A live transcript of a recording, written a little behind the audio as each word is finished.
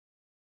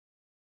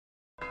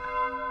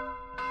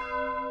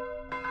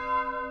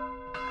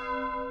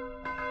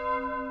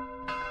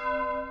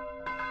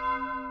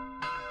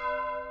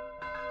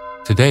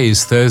Today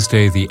is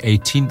Thursday, the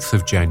 18th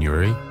of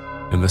January,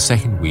 in the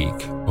second week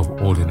of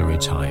Ordinary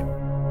Time.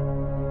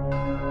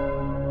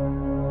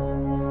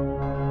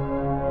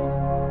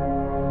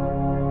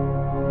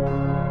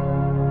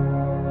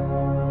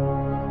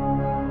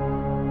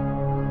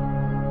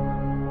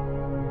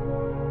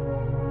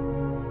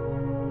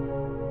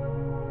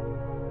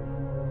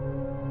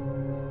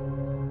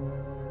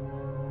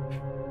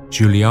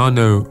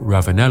 Giuliano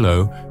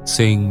Ravanello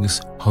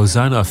sings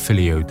Hosanna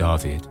Filio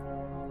David,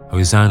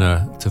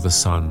 Hosanna to the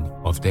Son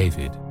of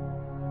David.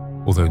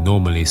 Although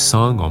normally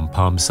sung on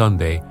Palm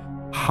Sunday,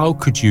 how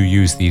could you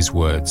use these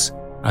words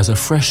as a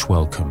fresh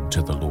welcome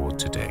to the Lord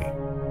today?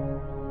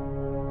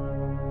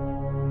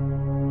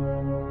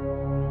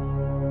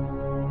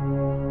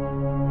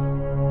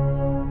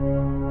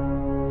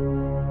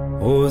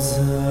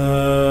 Hosanna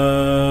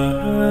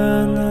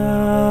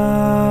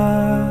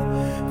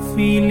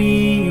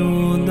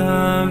Filio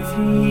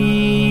David,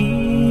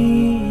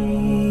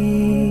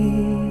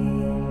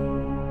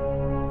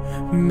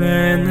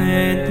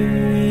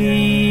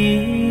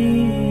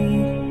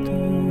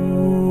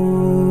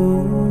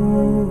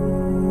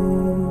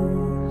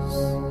 benedictus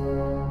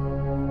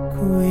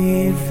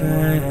qui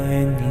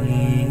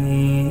veni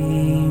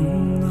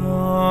in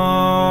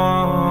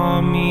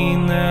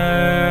nomine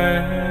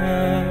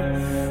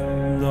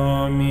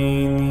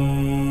Domini.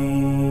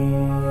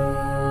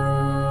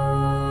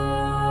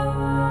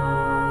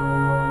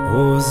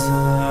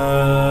 Hosanna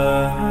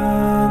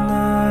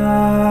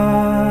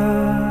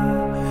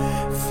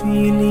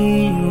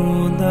Filio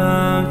David,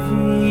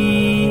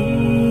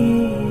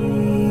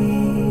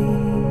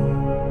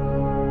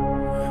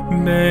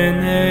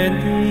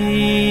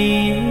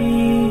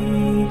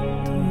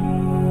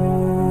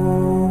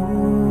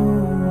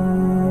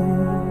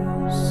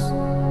 benedictus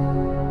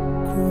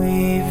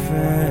qui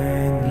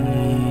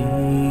veni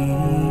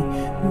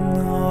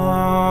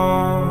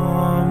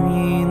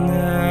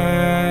nomine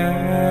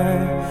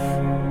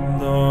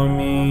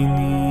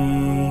Domini.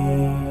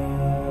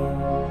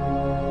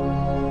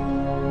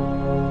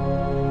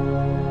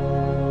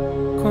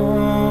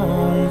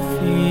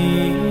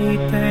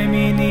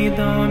 Confitemini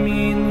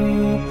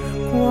Domino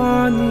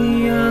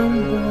quoniam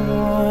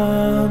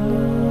bonum,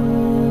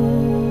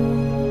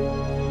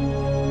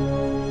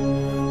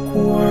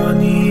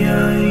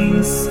 quonia in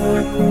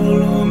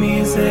saeculo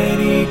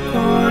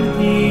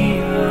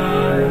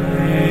misericordiae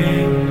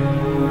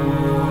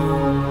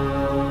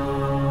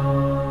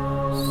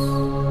eius.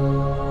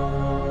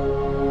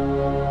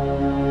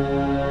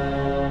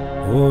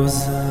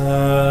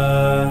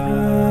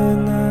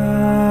 Hosanna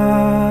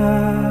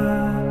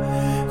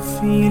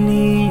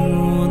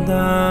Filio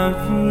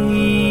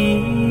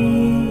David,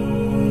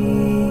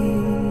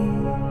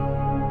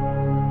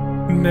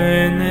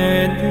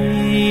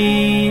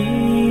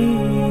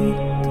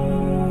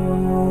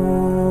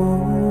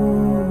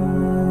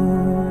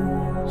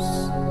 benedictus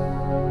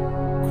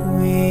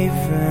qui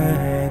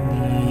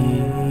veni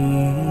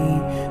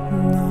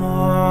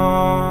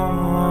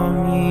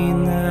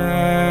nomine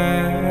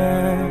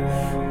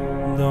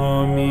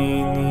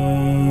Domini.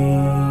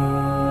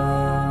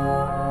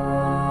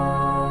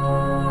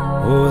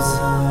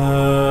 Hosanna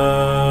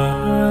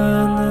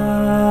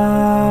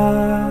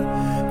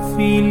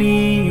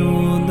Filio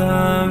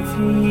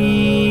David,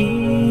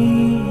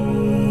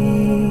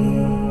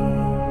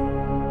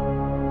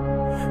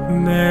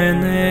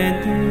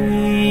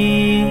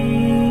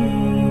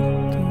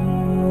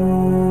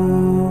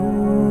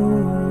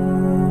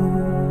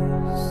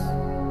 benedictus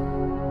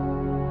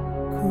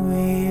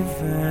qui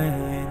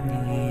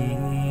veni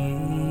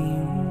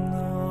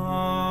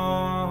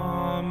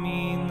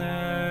nomine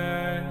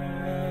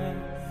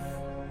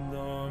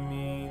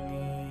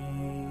Domini.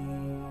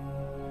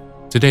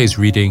 Today's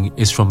reading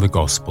is from the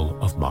Gospel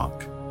of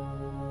Mark.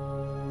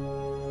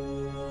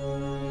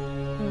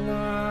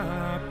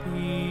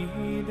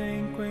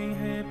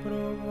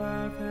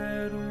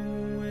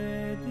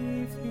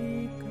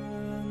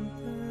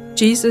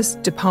 Jesus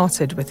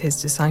departed with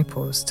his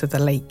disciples to the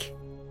lake,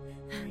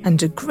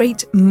 and a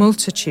great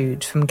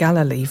multitude from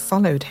Galilee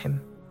followed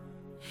him.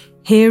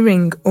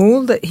 Hearing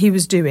all that he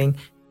was doing,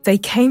 they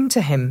came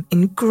to him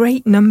in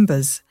great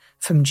numbers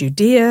from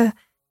Judea,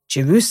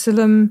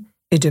 Jerusalem,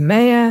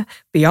 Idumea,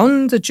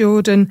 beyond the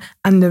Jordan,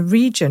 and the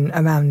region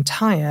around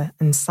Tyre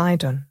and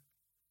Sidon.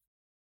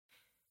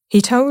 He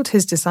told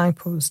his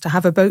disciples to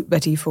have a boat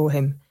ready for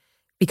him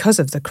because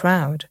of the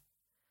crowd,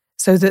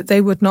 so that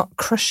they would not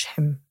crush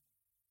him.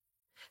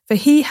 For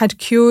he had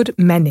cured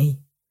many,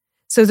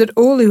 so that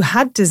all who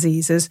had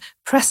diseases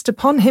pressed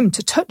upon him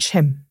to touch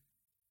him.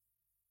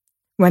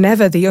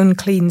 Whenever the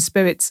unclean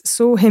spirits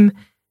saw him,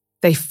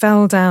 they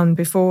fell down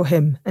before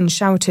him and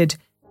shouted,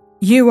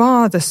 "You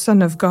are the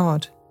Son of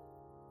God."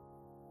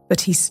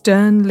 But he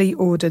sternly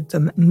ordered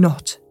them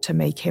not to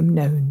make him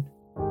known.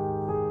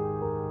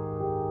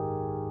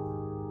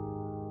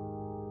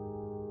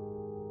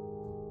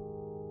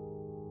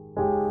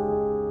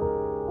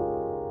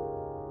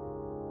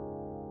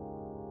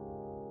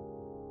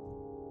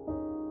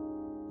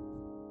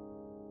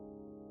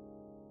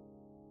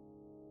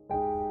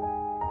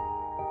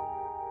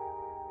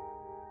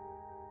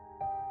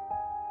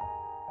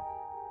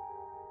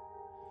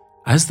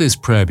 As this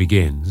prayer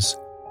begins,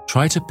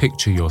 try to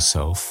picture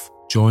yourself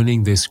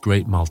joining this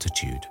great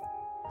multitude,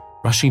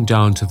 rushing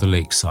down to the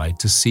lakeside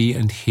to see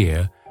and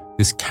hear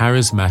this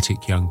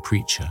charismatic young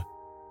preacher.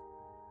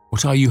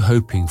 What are you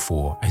hoping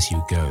for as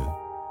you go?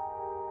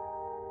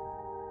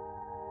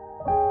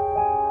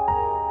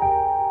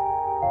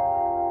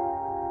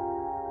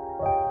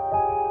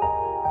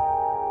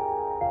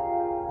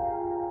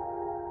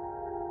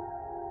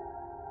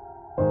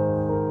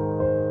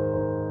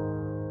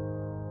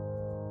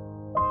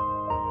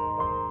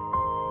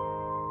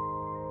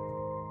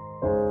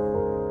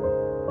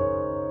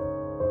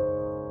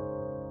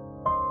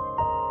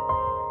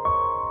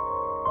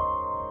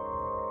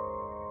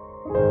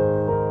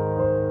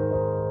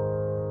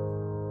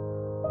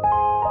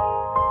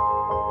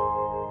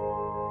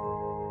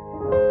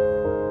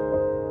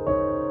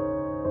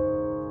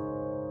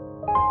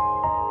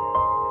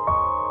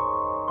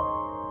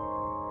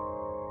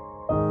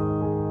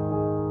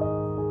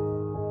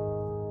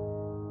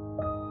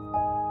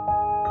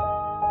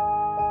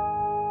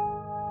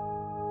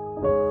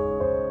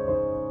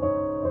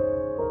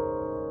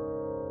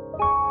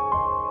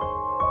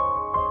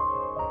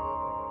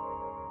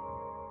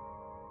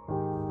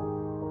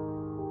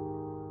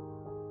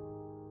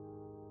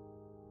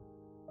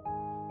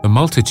 The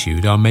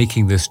multitude are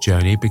making this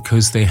journey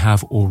because they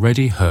have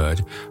already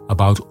heard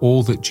about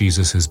all that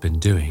Jesus has been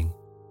doing.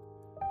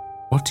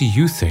 What do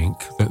you think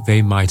that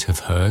they might have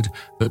heard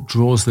that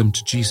draws them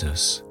to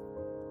Jesus?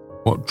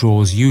 What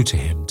draws you to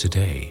him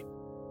today?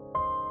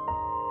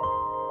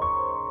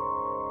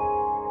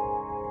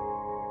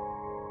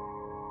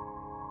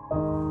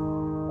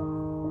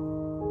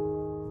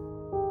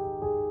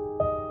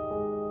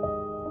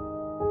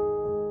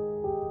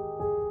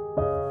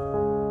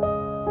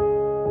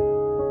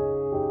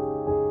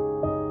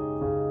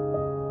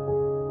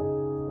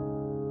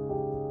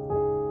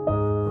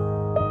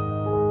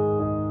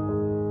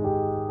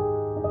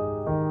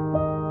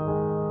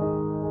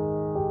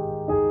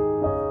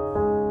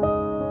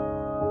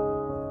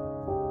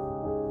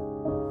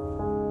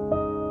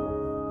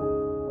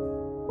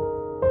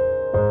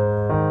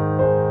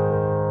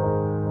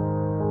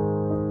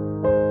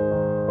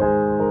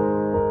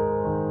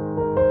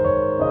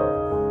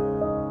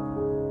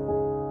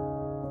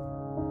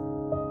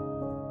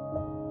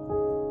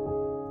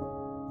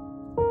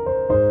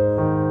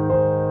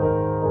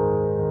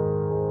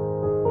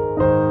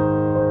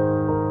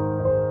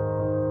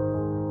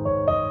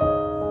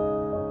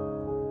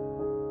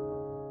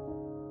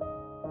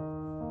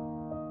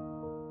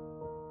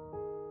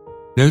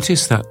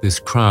 Notice that this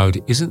crowd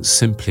isn't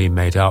simply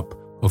made up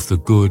of the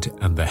good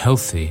and the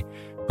healthy,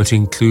 but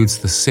includes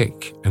the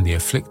sick and the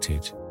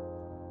afflicted.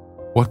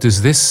 What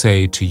does this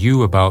say to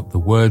you about the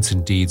words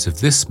and deeds of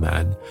this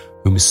man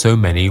whom so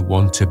many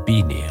want to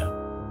be near?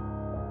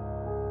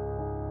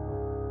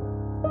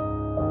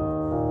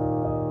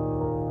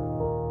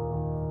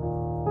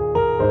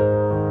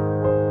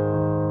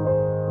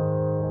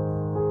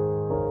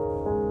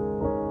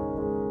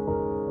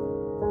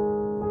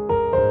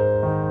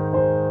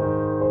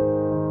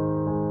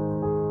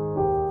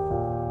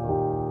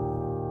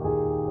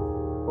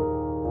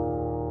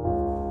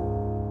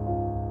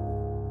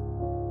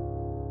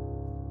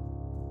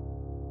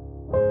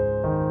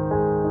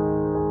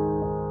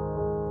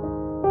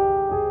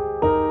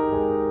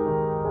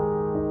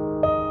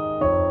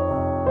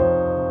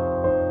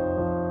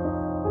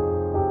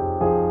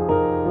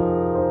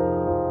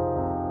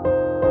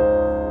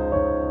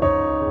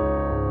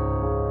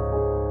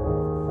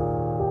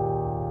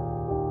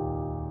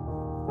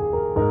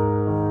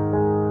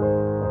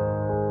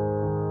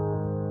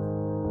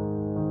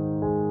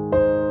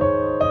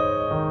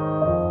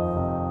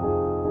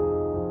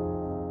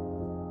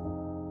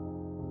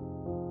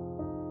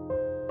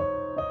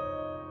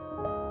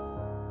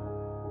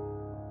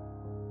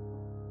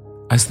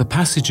 As the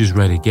passage is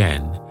read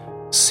again,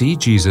 see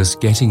Jesus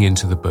getting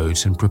into the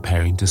boat and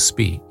preparing to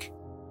speak.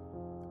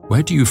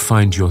 Where do you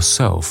find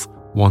yourself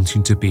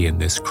wanting to be in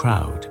this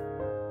crowd?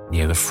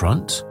 Near the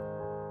front?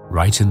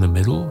 Right in the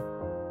middle?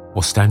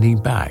 Or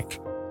standing back,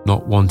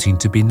 not wanting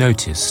to be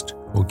noticed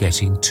or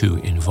getting too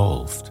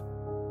involved?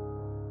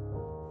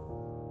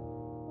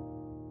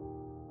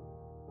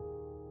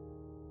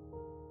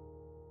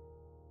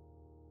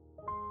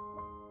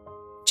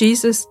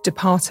 Jesus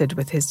departed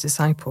with his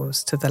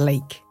disciples to the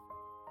lake,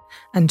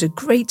 and a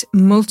great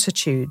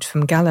multitude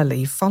from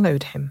Galilee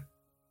followed him.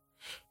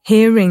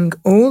 Hearing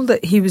all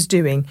that he was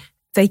doing,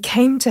 they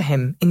came to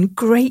him in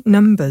great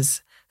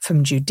numbers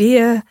from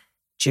Judea,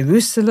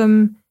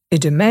 Jerusalem,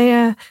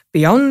 Idumea,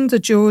 beyond the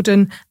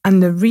Jordan,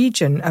 and the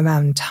region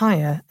around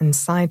Tyre and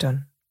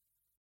Sidon.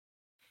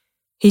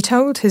 He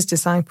told his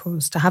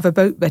disciples to have a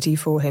boat ready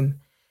for him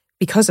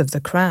because of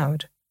the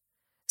crowd,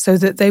 so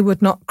that they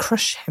would not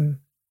crush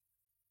him.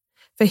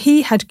 For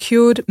he had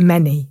cured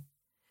many,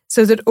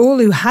 so that all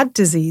who had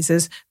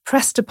diseases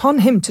pressed upon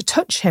him to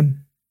touch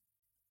him.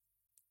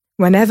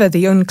 Whenever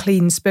the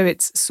unclean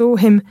spirits saw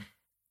him,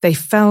 they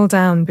fell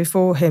down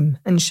before him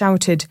and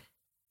shouted,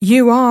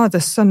 "You are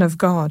the Son of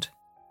God."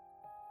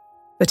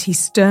 but he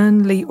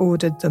sternly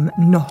ordered them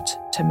not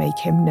to make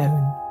him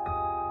known.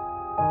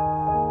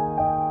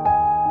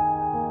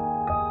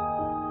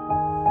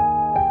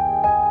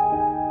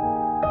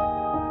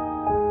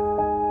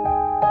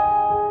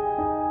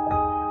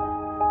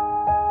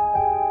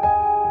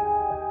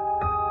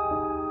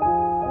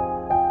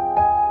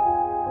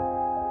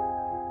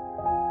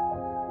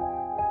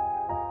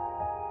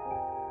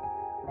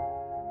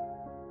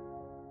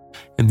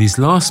 In these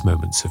last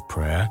moments of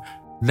prayer,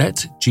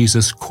 let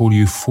Jesus call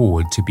you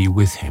forward to be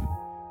with him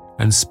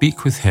and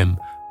speak with him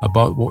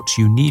about what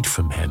you need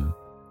from him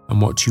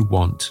and what you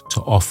want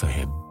to offer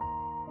him.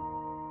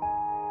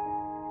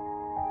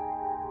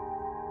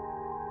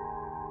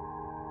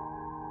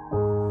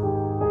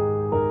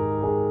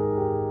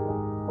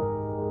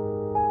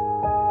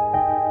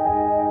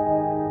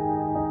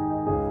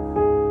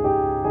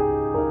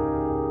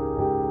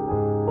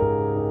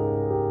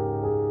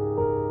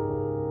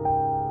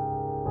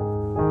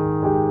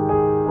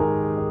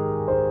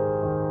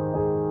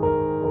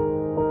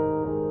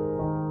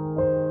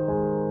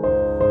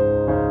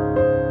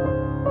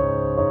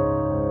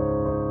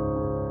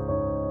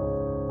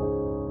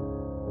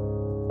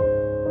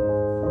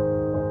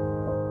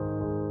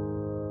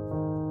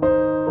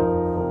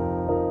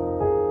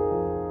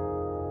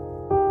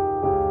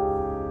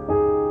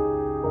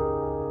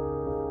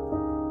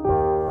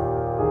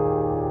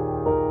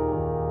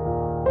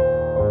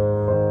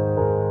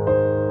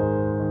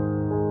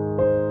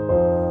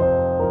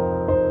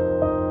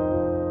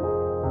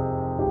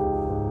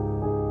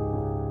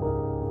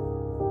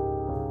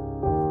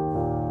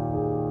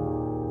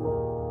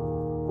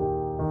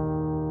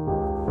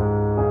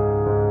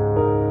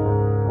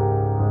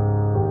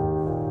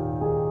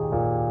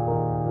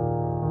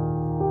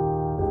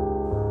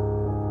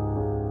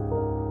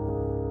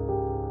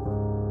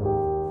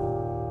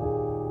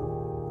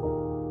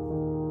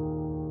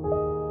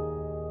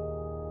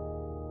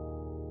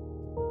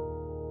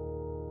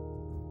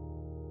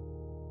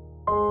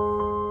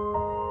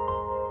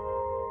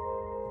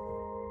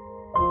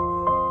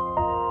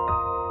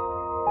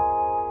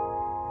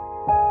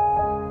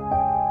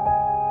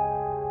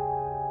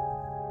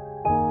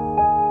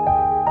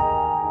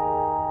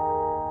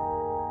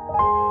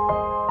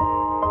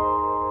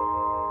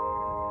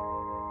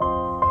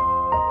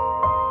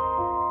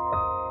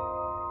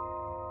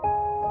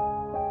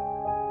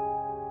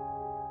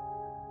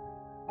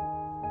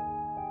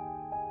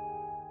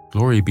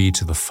 Glory be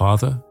to the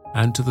Father,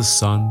 and to the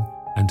Son,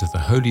 and to the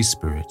Holy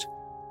Spirit.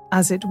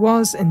 As it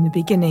was in the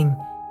beginning,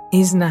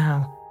 is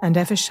now, and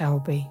ever shall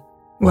be,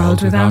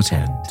 world without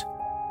end.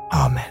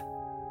 Amen.